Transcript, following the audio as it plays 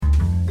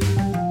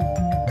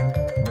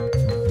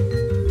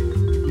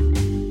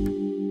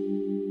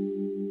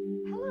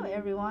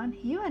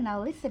You are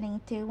now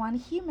listening to One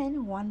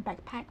Human, One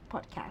Backpack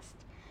podcast.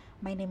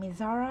 My name is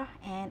Zara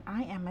and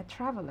I am a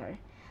traveler.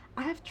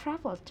 I have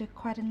traveled to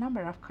quite a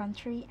number of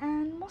countries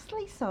and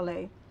mostly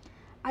solo.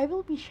 I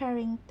will be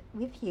sharing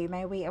with you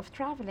my way of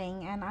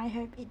traveling and I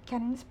hope it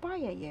can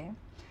inspire you,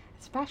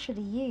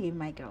 especially you,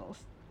 my girls,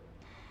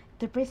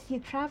 to pursue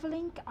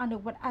traveling under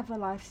whatever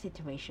life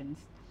situations.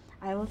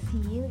 I will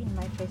see you in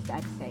my first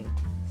episode.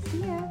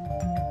 See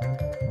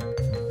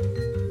ya!